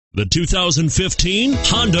The 2015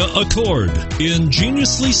 Honda Accord.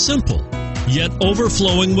 Ingeniously simple, yet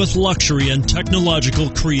overflowing with luxury and technological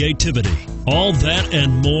creativity. All that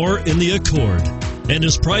and more in the Accord, and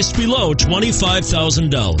is priced below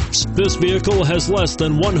 $25,000. This vehicle has less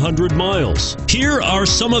than 100 miles. Here are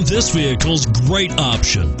some of this vehicle's great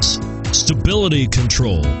options: stability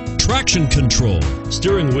control, traction control,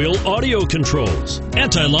 steering wheel audio controls,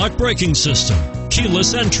 anti-lock braking system,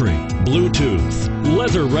 keyless entry, Bluetooth,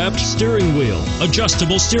 leather-wrapped steering wheel,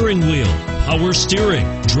 adjustable steering wheel, power steering,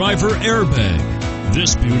 driver airbag.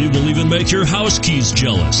 This beauty will even make your house keys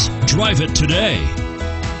jealous. Drive it today.